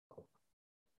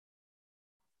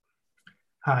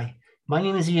Hi, my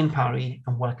name is Ian Parry,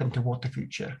 and welcome to What the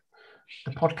Future,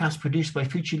 the podcast produced by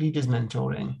Future Leaders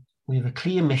Mentoring. We have a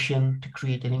clear mission to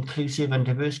create an inclusive and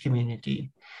diverse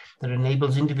community that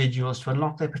enables individuals to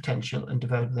unlock their potential and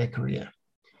develop their career.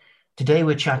 Today,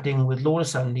 we're chatting with Laura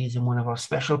Sandys in one of our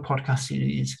special podcast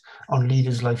series on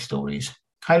leaders' life stories.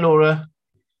 Hi, Laura.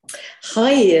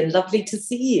 Hi, Ian. Lovely to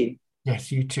see you.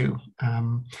 Yes, you too.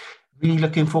 Really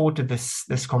looking forward to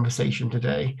this conversation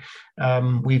today.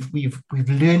 We've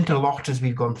learned a lot as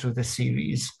we've gone through this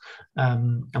series,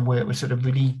 and we're sort of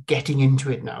really getting into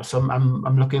it now. So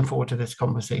I'm looking forward to this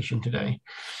conversation today.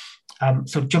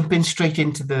 So jumping straight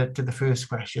into the first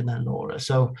question then, Laura.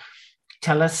 So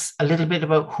tell us a little bit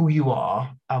about who you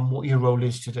are and what your role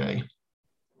is today.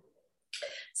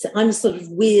 So I'm a sort of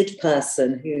weird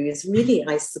person who is really,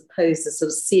 I suppose, a sort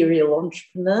of serial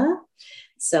entrepreneur.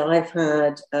 So I've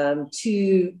had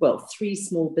three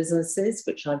small businesses,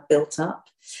 which I've built up.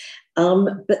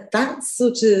 But that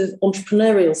sort of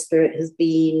entrepreneurial spirit has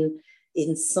been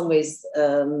in some ways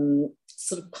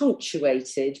sort of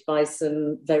punctuated by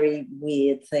some very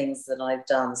weird things that I've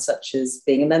done, such as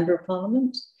being a member of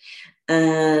parliament.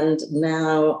 And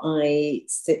now I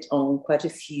sit on quite a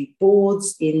few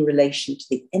boards in relation to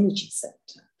the energy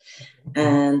sector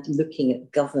and looking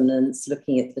at governance,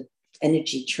 looking at the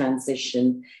energy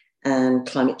transition and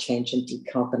climate change and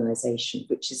decarbonisation,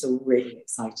 which is all really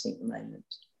exciting at the moment.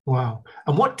 Wow.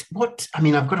 And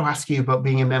I've got to ask you about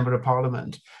being a member of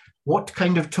parliament. What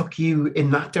kind of took you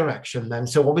in that direction then?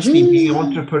 So obviously being an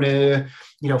entrepreneur,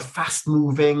 fast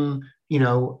moving,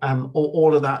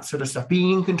 all of that sort of stuff,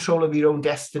 being in control of your own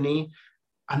destiny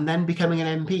and then becoming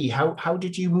an MP. How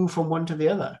did you move from one to the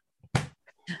other?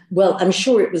 Well, I'm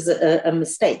sure it was a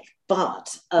mistake,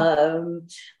 but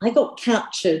I got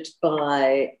captured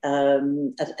by,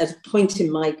 at a point in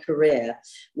my career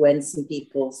when some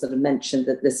people sort of mentioned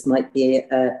that this might be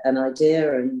an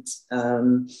idea, and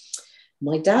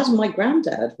my dad and my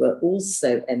granddad were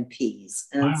also MPs,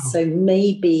 and Wow. So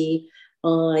maybe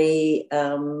I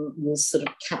was sort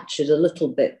of captured a little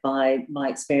bit by my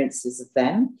experiences of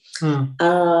them.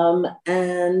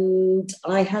 And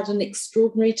I had an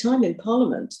extraordinary time in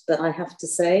Parliament, but I have to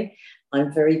say,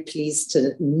 I'm very pleased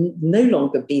to no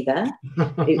longer be there.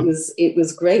 It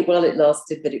was great while it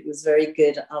lasted, but it was very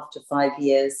good. After 5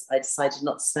 years, I decided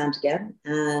not to stand again.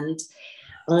 And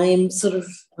I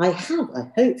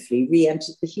hopefully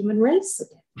re-entered the human race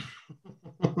again.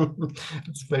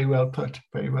 That's very well put.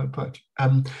 Very well put.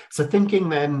 So thinking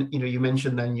then, you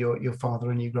mentioned then your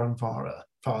father and your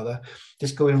grandfather,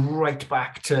 just going right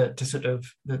back to sort of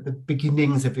the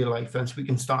beginnings of your life, and so we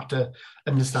can start to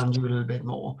understand you a little bit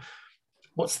more.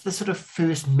 What's the sort of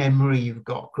first memory you've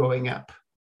got growing up?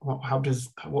 What is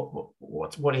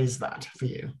that for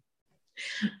you?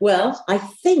 Well, I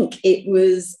think it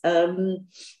was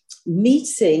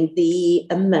meeting the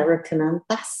American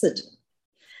ambassador.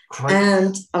 Great.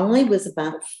 And I was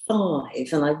about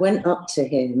 5, and I went up to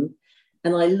him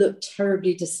and I looked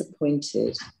terribly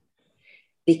disappointed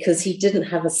because he didn't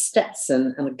have a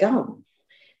Stetson and a gun,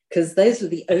 because those were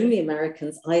the only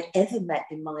Americans I'd ever met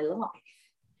in my life.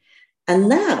 And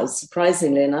now,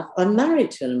 surprisingly enough, I'm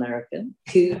married to an American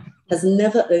who has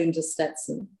never owned a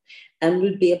Stetson and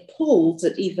would be appalled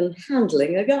at even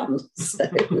handling a gun. So,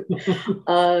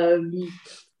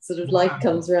 sort of life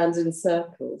comes around in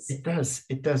circles. It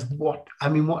does. What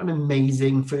an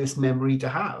amazing first memory to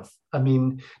have. I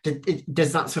mean,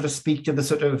 does that sort of speak to the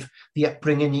sort of the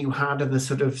upbringing you had and the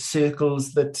sort of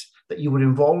circles that you were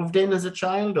involved in as a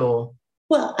child, or?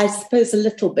 Well, I suppose a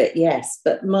little bit, yes.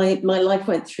 But my life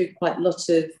went through quite a lot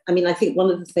of, I think one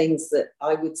of the things that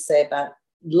I would say about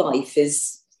life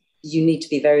is you need to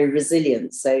be very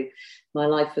resilient. So my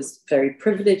life was very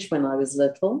privileged when I was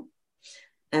little.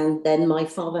 And then my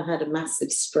father had a massive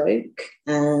stroke,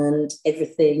 and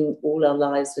all our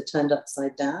lives were turned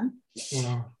upside down.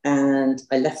 Wow. And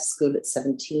I left school at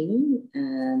 17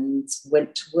 and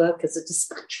went to work as a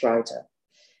dispatch rider.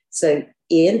 So,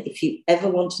 Ian, if you ever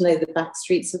want to know the back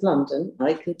streets of London,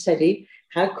 I can tell you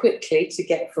how quickly to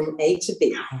get from A to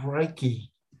B.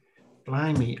 Crikey.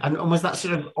 Blimey. And was that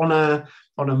sort of on a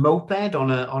moped,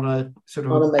 on a sort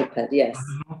of... On a moped, yes.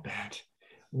 On a moped.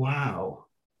 Wow.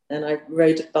 And I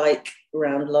rode a bike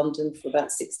around London for about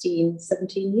 16,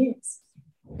 17 years.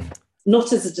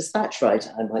 Not as a dispatch rider,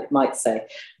 I might say,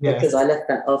 yes, because I left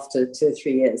that after 2 or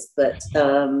 3 years. But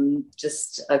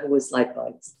I've always liked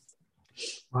bikes.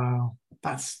 Wow,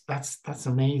 that's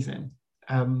amazing.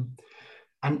 And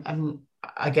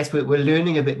I guess we're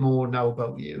learning a bit more now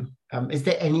about you. Is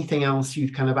there anything else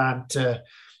you'd kind of add to,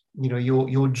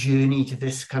 your journey to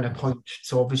this kind of point?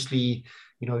 So obviously,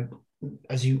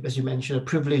 as you mentioned, a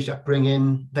privileged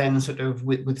upbringing, then sort of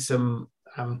with some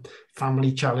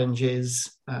family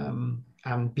challenges,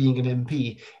 and being an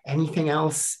MP. Anything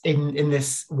else in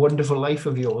this wonderful life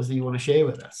of yours that you want to share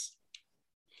with us?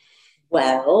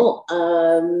 Well,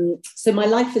 so my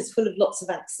life is full of lots of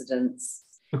accidents.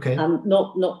 Okay.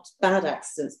 Not bad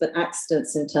accidents, but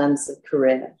accidents in terms of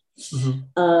career.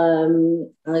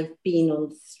 I've been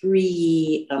on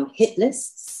 3 hit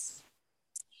lists.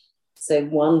 So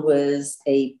one was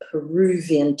a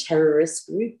Peruvian terrorist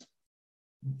group.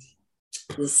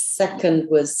 The second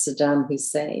was Saddam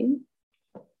Hussein.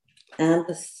 And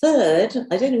the third,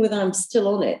 I don't know whether I'm still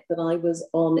on it, but I was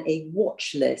on a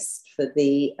watch list for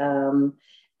the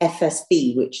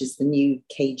FSB, which is the new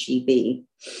KGB,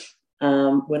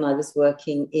 when I was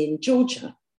working in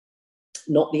Georgia,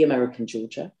 not the American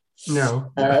Georgia.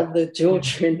 No. The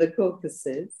Georgia in the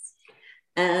Caucasus.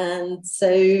 And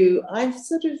so I've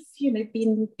sort of,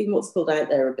 been what's called out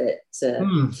there a bit.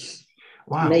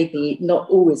 Wow. Maybe not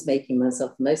always making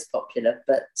myself the most popular,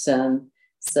 but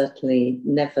certainly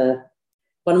never.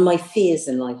 One of my fears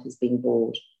in life is being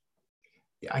bored.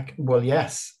 Well,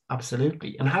 yes,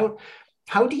 absolutely. And how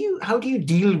do you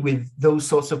deal with those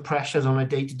sorts of pressures on a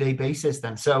day-to-day basis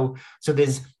then? So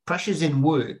there's pressures in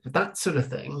work, that sort of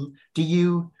thing. Do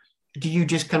you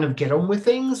just kind of get on with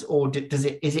things, or is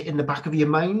it in the back of your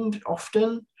mind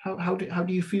often? How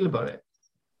do you feel about it?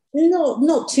 No,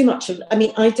 not too much.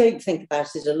 I don't think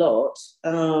about it a lot.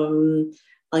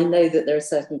 I know that there are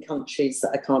certain countries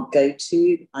that I can't go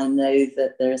to. I know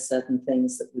that there are certain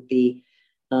things that would be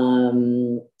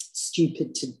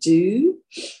stupid to do.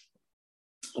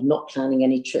 I'm not planning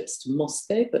any trips to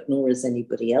Moscow, but nor is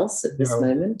anybody else at this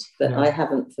moment. But I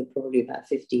haven't for probably about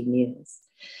 15 years.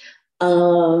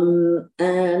 So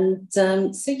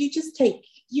you just take,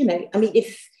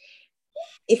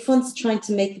 if one's trying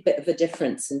to make a bit of a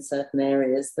difference in certain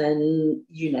areas, then,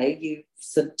 you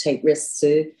sort of take risks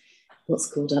to what's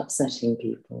called upsetting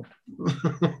people.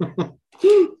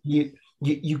 You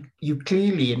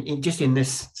clearly, in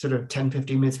this sort of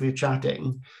 10-15 minutes we're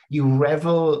chatting, you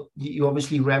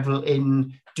obviously revel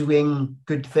in doing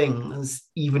good things,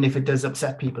 even if it does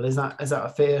upset people. Is that a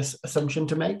fair assumption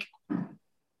to make?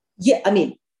 Yeah,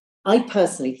 I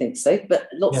personally think so, but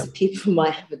lots of people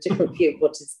might have a different view of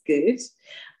what is good.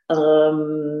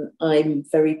 I'm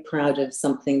very proud of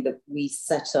something that we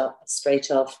set up straight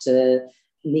after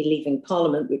me leaving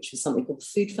Parliament, which was something called the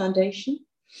Food Foundation.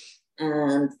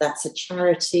 And that's a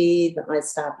charity that I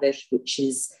established, which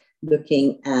is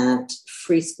looking at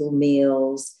free school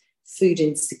meals, food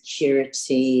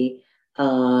insecurity,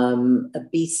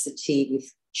 obesity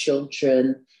with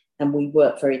children. And we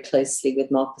work very closely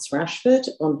with Marcus Rashford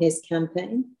on his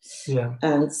campaign. Yeah.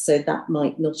 And so that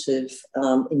might not have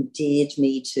endeared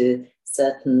me to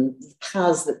certain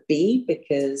powers that be,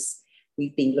 because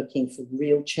we've been looking for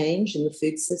real change in the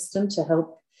food system to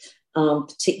help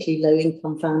particularly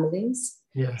low-income families.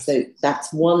 Yes. So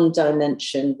that's one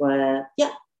dimension where,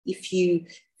 if you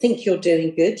think you're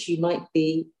doing good, you might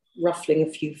be ruffling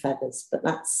a few feathers, but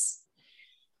that's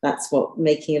what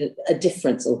making a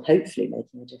difference, or hopefully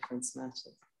making a difference, matters.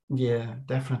 Yeah,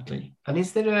 definitely. And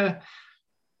is there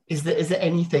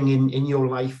anything in your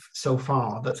life so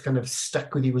far that's kind of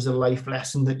stuck with you as a life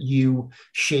lesson that you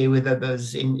share with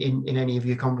others in any of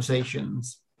your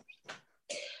conversations?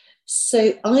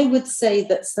 So I would say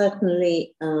that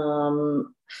certainly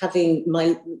having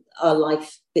our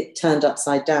life bit turned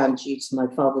upside down due to my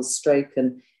father's stroke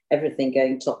and everything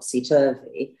going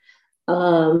topsy-turvy,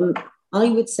 I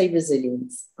would say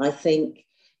resilience. I think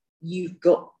you've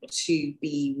got to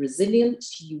be resilient.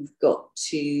 You've got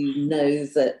to know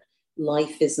that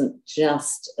life isn't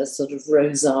just a sort of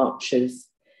rose arch of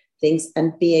things,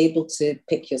 and be able to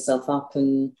pick yourself up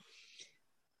and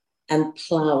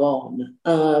plow on.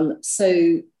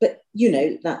 But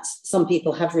that's, some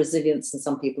people have resilience and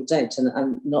some people don't. And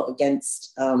I'm not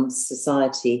against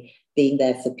society being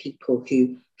there for people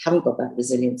who haven't got that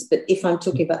resilience. But if I'm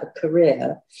talking about a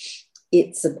career,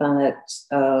 it's about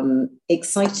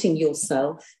exciting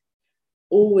yourself,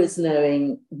 always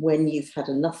knowing when you've had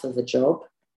enough of a job,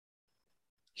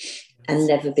 and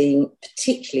never being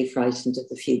particularly frightened of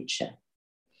the future.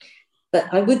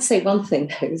 But I would say one thing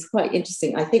that was quite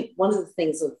interesting. I think one of the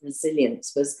things of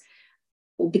resilience was,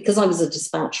 because I was a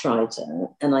dispatch rider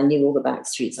and I knew all the back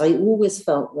streets, I always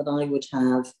felt that I would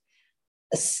have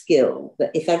a skill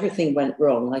that if everything went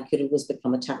wrong, I could always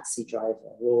become a taxi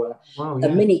driver or a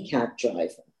minicab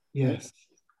driver. Yes.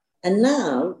 And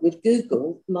now with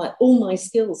Google, all my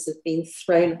skills have been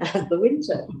thrown out the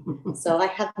window. So I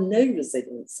have no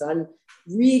resilience. So I'm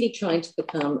really trying to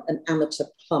become an amateur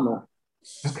plumber.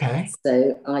 Okay.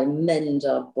 So I mend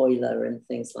our boiler and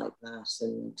things like that,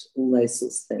 and all those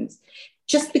sorts of things.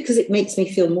 Just because it makes me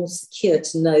feel more secure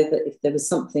to know that if there was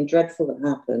something dreadful that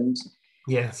happened,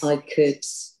 Yes. I could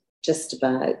just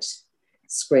about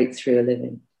scrape through a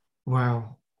living.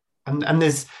 Wow. And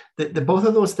there's the both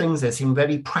of those things there seem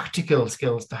very practical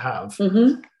skills to have,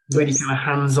 Mm-hmm. really kind Yes. of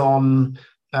hands-on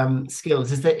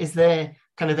skills. Is there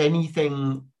kind of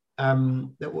anything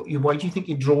why do you think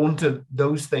you're drawn to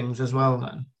those things as well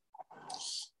then?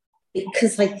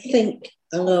 Because I think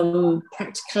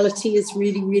practicality is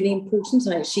really, really important.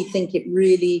 I actually think it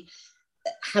really,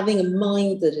 having a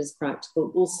mind that is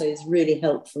practical also is really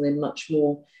helpful in much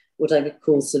more what I would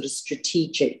call sort of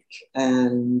strategic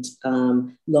and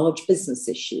large business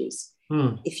issues.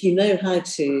 Hmm. If you know how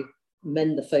to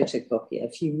mend the photocopier,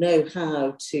 if you know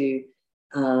how to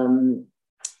um,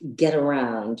 get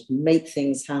around, make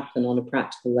things happen on a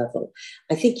practical level.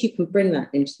 I think you can bring that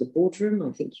into the boardroom.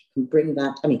 I think you can bring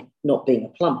that, I mean, not being a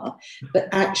plumber, but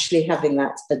actually having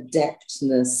that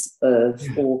adeptness of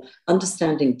Yeah. or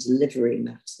understanding delivery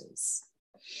matters.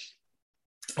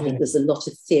 I Yeah. think there's a lot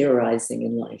of theorizing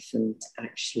in life, and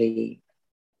actually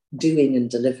doing and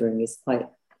delivering is quite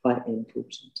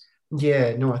important.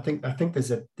 Yeah, no, I think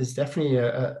there's definitely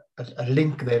a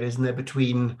link there, isn't there,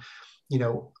 between, you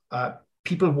know,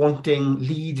 people wanting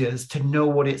leaders to know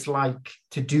what it's like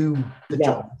to do the Yeah,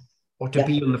 job or to yeah,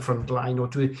 be on the front line or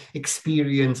to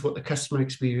experience what the customer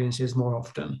experience is more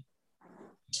often.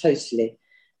 totally.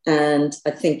 And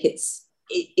I think it's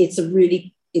a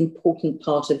really important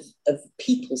part of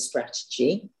people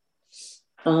strategy.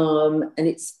 And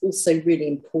it's also really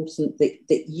important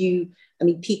that you, I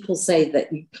mean, people say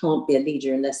that you can't be a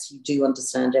leader unless you do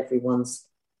understand everyone's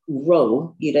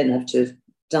role. You don't have to have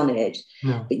done it,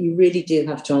 No. but you really do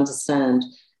have to understand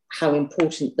how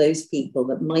important those people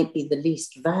that might be the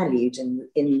least valued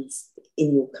in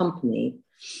your company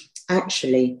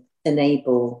actually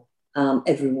enable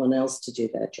everyone else to do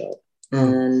their job.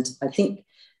 Mm. And I think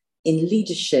in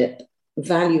leadership,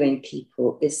 valuing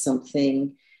people is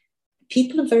something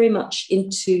people are very much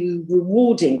into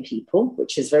rewarding people,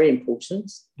 which is very important,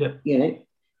 Yeah. you know,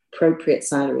 appropriate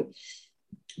salary.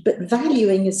 But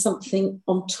valuing is something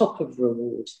on top of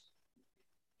reward.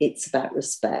 It's about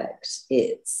respect.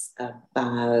 It's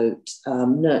about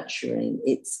nurturing.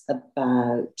 It's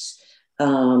about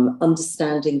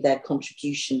understanding their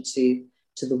contribution to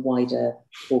the wider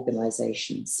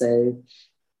organization. So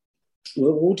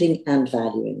rewarding and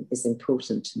valuing is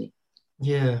important to me.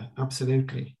 Yeah,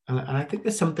 absolutely. And I think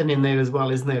there's something in there as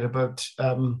well, isn't there, about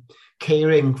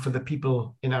caring for the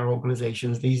people in our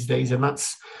organizations these days. And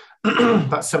that's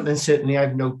that's something certainly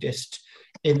I've noticed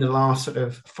in the last sort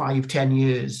of 5, 10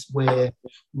 years where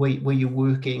you're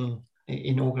working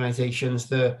in organizations,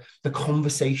 the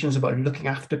conversations about looking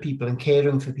after people and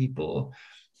caring for people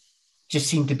just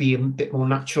seem to be a bit more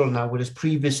natural now, whereas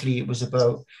previously it was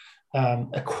about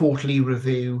a quarterly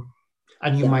review,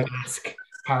 and you Yeah. might ask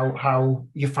how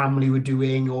your family were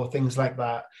doing or things like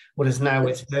that. Whereas now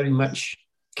it's very much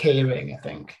caring. I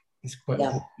think is quite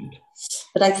Yeah. important.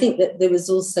 But I think that there was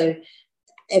also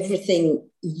everything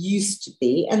used to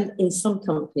be, and in some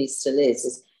companies still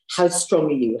is how strong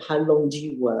are you? How long do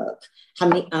you work? How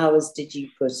many hours did you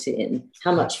put in?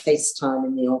 How much face time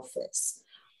in the office?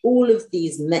 All of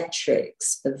these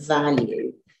metrics of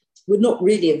value were not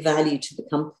really of value to the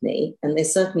company, and they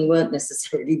certainly weren't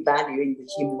necessarily valuing the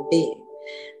human being.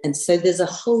 And so there's a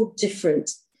whole different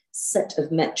set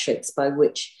of metrics by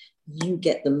which you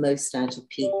get the most out of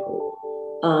people,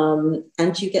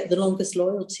 and you get the longest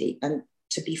loyalty. And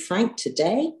to be frank,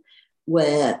 today,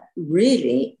 where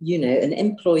really, you know, an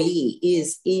employee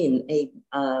is in a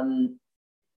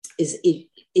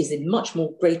is in much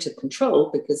more greater control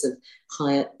because of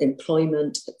higher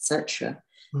employment, etc.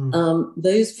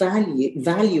 Those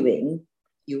valuing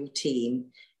your team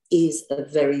is a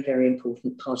very, very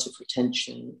important part of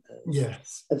retention,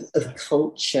 Yes. of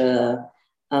culture,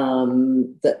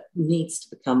 that needs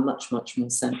to become much, much more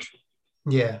central.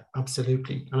 Yeah,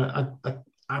 absolutely. And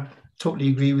I totally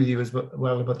agree with you as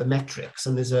well about the metrics.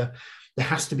 And there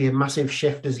has to be a massive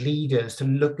shift as leaders to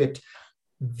look at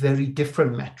very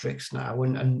different metrics now,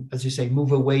 and as you say,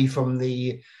 move away from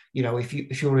the, you know, if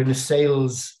you're in a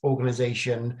sales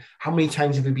organization, how many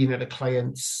times have you been at a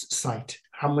client's site?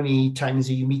 How many times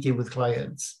are you meeting with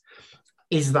clients?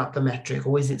 Is that the metric,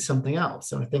 or is it something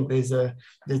else? And I think there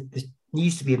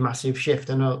needs to be a massive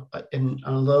shift. And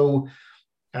although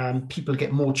people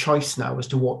get more choice now as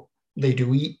to what they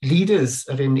do, leaders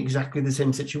are in exactly the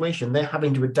same situation. They're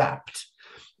having to adapt,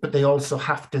 but they also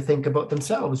have to think about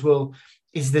themselves. Well,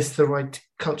 is this the right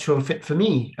cultural fit for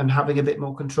me? And having a bit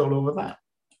more control over that.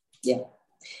 Yeah.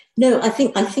 No, I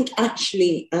think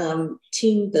actually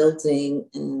team building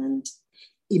and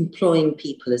employing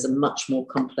people is a much more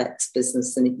complex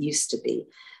business than it used to be,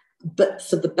 but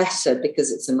for the better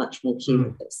because it's a much more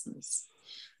human business.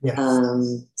 Yes.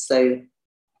 So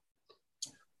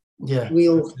yeah, we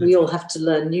all have to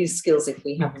learn new skills if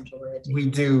we haven't already. We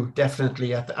do,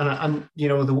 definitely. And you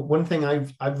know, the one thing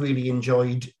I've really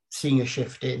enjoyed seeing a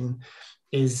shift in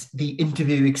is the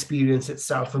interview experience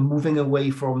itself, and moving away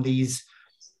from these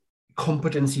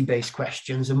competency-based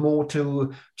questions and more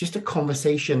to just a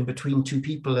conversation between two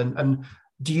people. And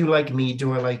do you like me?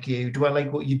 Do I like you? Do I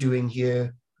like what you're doing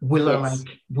here? Will I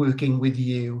like working with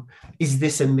you? Is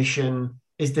this a mission?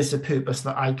 Is this a purpose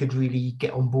that I could really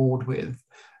get on board with?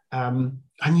 And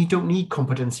you don't need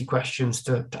competency questions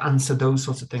to answer those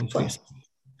sorts of things. Well,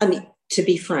 I mean, to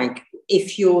be frank,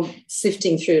 if you're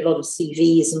sifting through a lot of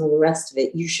CVs and all the rest of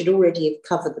it, you should already have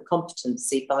covered the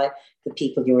competency by the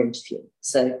people you're interviewing.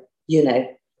 So, you know,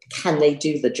 can they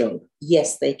do the job?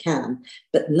 Yes, they can.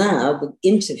 But now the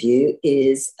interview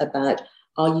is about,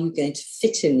 are you going to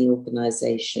fit in the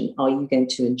organisation? Are you going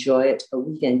to enjoy it? Are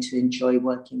we going to enjoy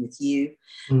working with you?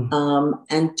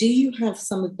 And do you have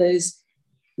some of those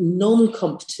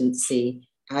non-competency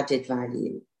added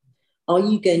value? Are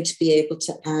you going to be able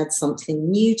to add something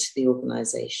new to the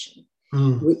organisation,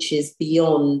 which is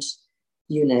beyond,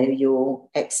 you know, your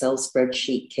Excel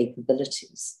spreadsheet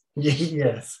capabilities?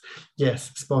 Yes,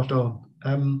 spot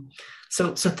on.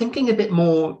 So thinking a bit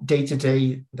more day to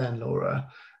day, then, Laura,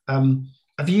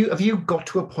 have you got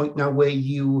to a point now where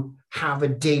you have a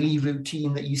daily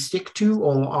routine that you stick to,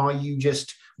 or are you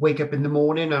just wake up in the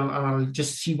morning and I'll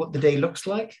just see what the day looks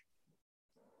like?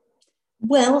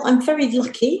 Well, I'm very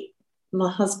lucky. My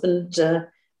husband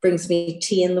brings me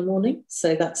tea in the morning,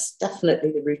 so that's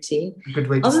definitely the routine. Good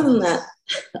way to other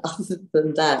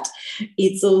than that,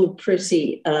 it's all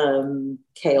pretty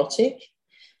chaotic.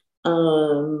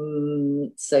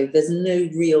 So there's no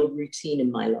real routine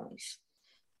in my life,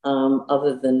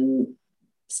 other than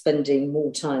spending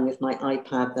more time with my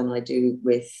iPad than I do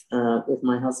with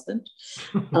my husband.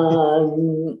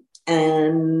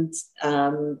 And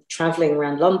traveling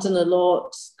around London a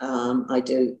lot. I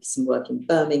do some work in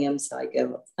Birmingham, so I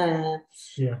go up there.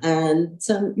 Yeah. And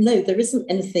no, there isn't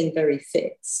anything very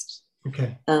fixed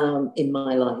in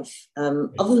my life.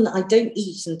 Other than that, I don't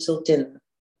eat until dinner.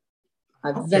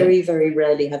 I very, very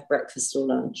rarely have breakfast or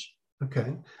lunch.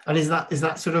 Okay. And is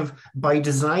that sort of by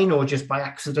design or just by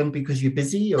accident because you're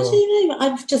busy? Or? I don't know.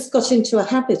 I've just got into a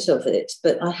habit of it,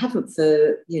 but I haven't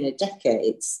for,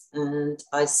 decades. And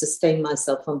I sustain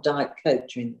myself on Diet Coke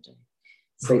during the day.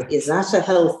 So is that a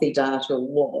healthy diet or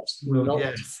what? Well,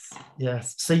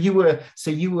 yes. So you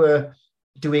were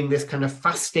doing this kind of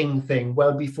fasting thing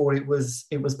well before it was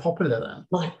popular then?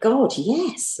 My God,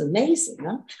 yes. Amazing,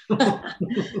 huh?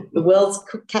 The world's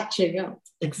catching up.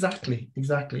 Exactly.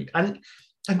 And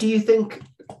do you think,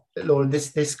 Laura,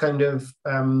 this kind of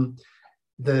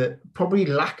the probably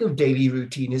lack of daily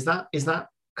routine, is that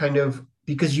kind of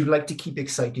because you like to keep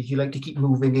excited, you like to keep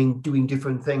moving and doing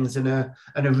different things, and a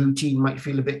routine might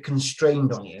feel a bit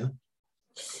constrained on you?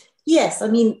 Yes, I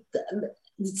mean,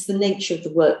 it's the nature of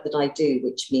the work that I do,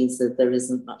 which means that there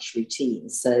isn't much routine.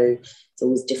 So it's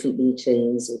always different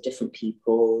meetings or different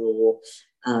people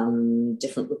or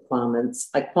different requirements.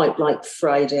 I quite like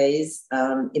Fridays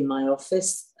in my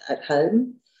office at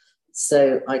home,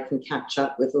 so I can catch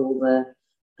up with all the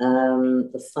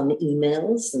fun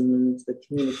emails and the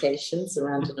communications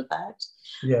around and about.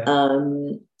 Yeah.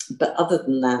 But other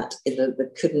than that,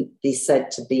 there couldn't be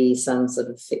said to be some sort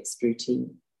of fixed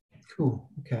routine. Cool.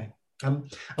 Okay.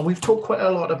 And we've talked quite a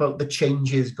lot about the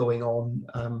changes going on,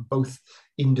 both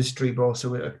industry, but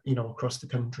also, across the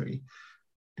country.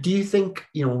 Do you think,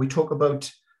 when we talk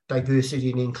about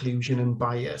diversity and inclusion and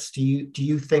bias, do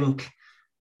you think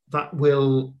that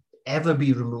will ever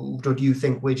be removed, or do you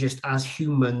think we're just, as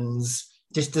humans,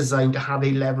 just designed to have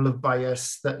a level of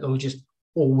bias that will just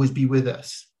always be with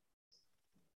us?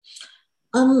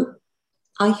 I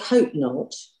hope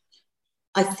not.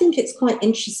 I think it's quite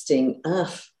interesting.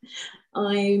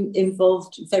 I'm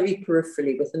involved very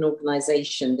peripherally with an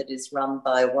organisation that is run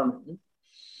by a woman.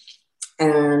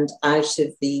 And out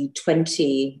of the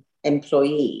 20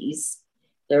 employees,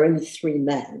 there are only 3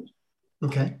 men.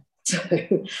 Okay. So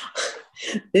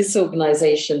this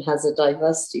organisation has a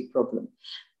diversity problem.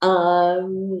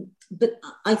 But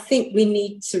I think we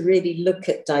need to really look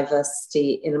at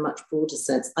diversity in a much broader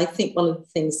sense. I think one of the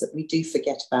things that we do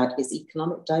forget about is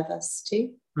economic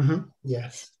diversity. Mm-hmm.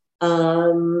 Yes.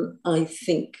 I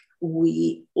think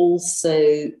we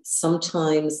also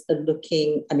sometimes are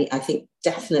looking, I mean, I think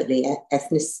definitely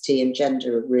ethnicity and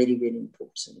gender are really, really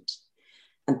important,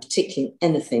 and particularly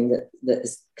anything that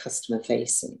is customer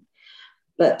facing.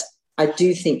 But I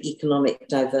do think economic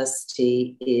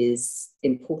diversity is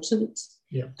important.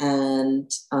 Yeah.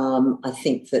 And I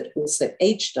think that also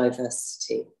age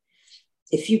diversity.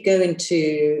 If you go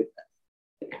into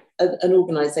an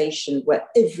organization where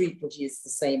everybody is the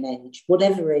same age,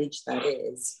 whatever age that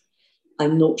is,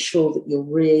 I'm not sure that you're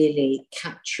really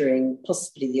capturing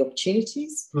possibly the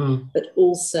opportunities, but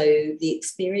also the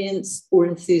experience or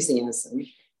enthusiasm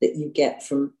that you get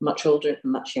from much older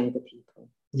and much younger people.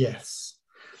 Yes.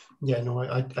 Yeah, no,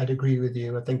 I'd agree with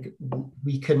you. I think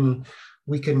we can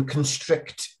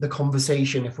constrict the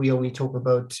conversation if we only talk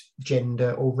about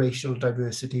gender or racial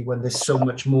diversity when there's so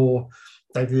much more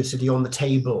diversity on the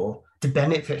table to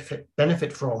benefit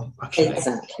from, actually.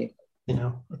 Exactly. You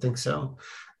know, I think so.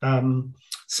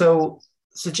 So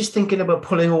just thinking about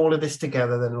pulling all of this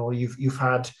together, then, or you've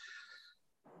had,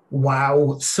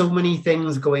 wow, so many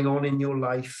things going on in your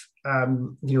life,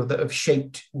 that have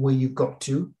shaped where you've got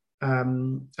to.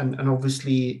 And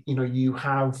obviously, you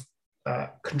have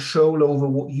control over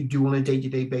what you do on a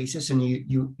day-to-day basis, and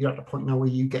you're at the point now where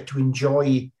you get to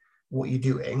enjoy what you're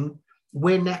doing.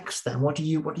 Where next then? What do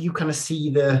you kind of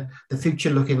see the future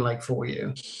looking like for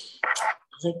you?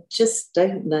 I just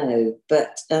don't know,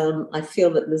 but I feel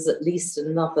that there's at least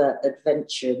another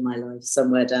adventure in my life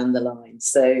somewhere down the line.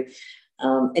 So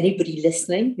anybody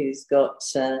listening who's got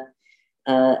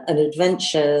an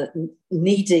adventure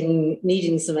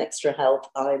needing some extra help,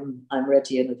 I'm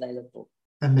ready and available.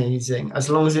 Amazing. As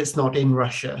long as it's not in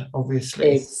Russia,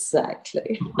 obviously.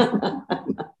 Exactly.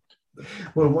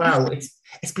 Well, wow.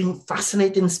 It's been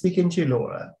fascinating speaking to you,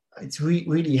 Laura. It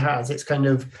really has. It's kind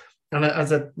of, and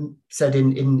as I said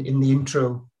in the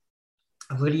intro,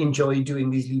 I really enjoy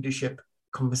doing these leadership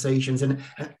conversations, and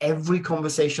every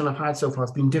conversation I've had so far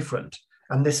has been different.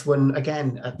 And this one,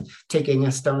 again, taking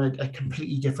us down a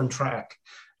completely different track.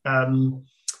 And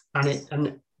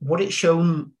what it's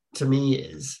shown to me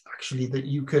is actually that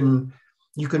you can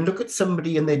look at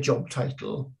somebody and their job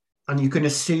title, and you can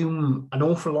assume an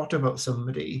awful lot about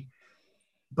somebody.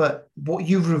 But what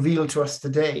you've revealed to us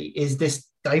today is this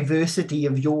diversity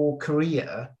of your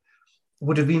career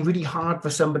would have been really hard for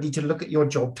somebody to look at your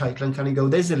job title and kind of go,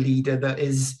 there's a leader that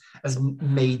has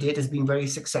made it, has been very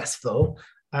successful.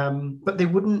 But they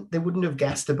wouldn't have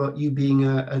guessed about you being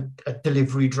a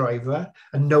delivery driver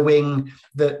and knowing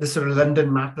the sort of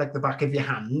London map like the back of your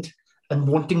hand and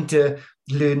wanting to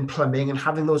learn plumbing and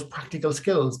having those practical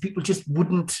skills. People just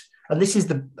wouldn't, and this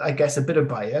is I guess, a bit of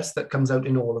bias that comes out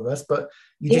in all of us, but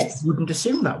you just wouldn't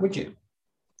assume that, would you?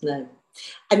 No.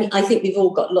 I mean, I think we've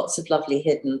all got lots of lovely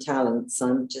hidden talents.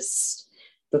 I'm just,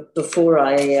 before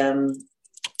I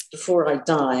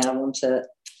die, I want to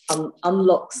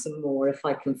unlock some more if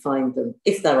I can find them,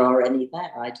 if there are any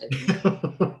there. I don't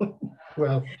know.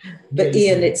 Well, but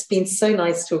Ian, it's been so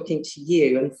nice talking to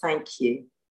you, and thank you.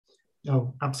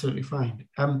 Oh, absolutely fine.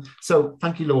 So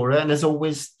thank you, Laura, and as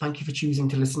always, thank you for choosing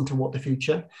to listen to What the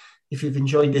Future. If you've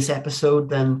enjoyed this episode,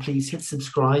 then please hit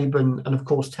subscribe and of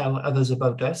course tell others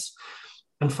about us.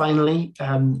 And finally,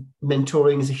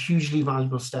 mentoring is a hugely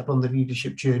valuable step on the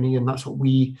leadership journey, and that's what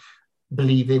we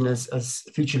believe in as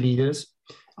future leaders.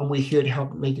 And we're here to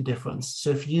help make a difference. So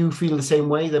if you feel the same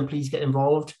way, then please get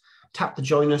involved. Tap the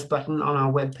Join Us button on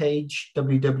our webpage,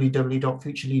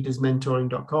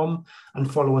 www.futureleadersmentoring.com,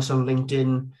 and follow us on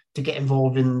LinkedIn to get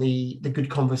involved in the good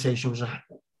conversations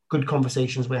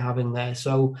we're having there.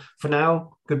 So for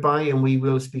now, goodbye, and we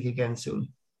will speak again soon.